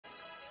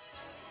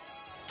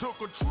Took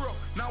a trip,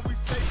 now we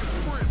taking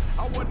sprints.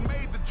 I wasn't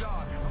made the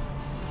jog.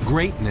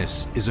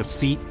 Greatness is a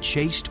feat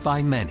chased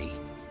by many,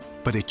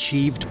 but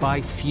achieved by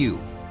few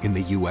in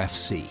the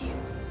UFC.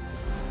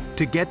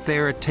 To get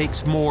there, it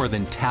takes more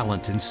than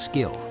talent and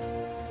skill.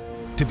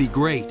 To be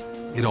great,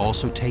 it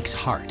also takes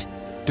heart,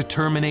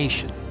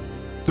 determination,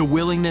 the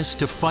willingness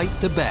to fight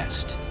the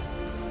best,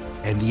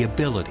 and the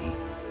ability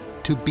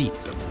to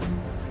beat them.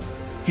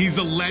 He's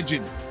a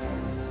legend,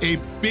 a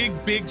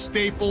big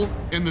staple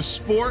in the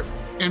sport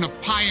and a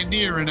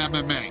pioneer in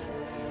MMA.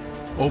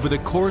 Over the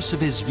course of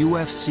his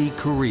UFC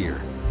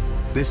career,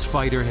 this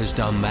fighter has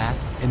done that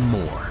and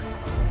more,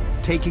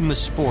 taking the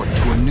sport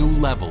to a new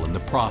level in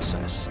the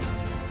process.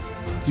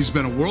 He's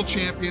been a world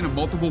champion in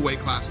multiple weight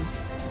classes.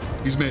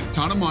 He's made a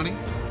ton of money,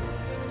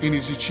 and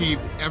he's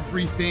achieved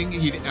everything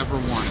he'd ever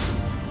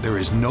wanted. There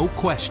is no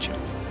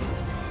question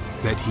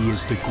that he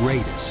is the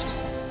greatest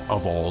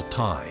of all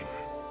time.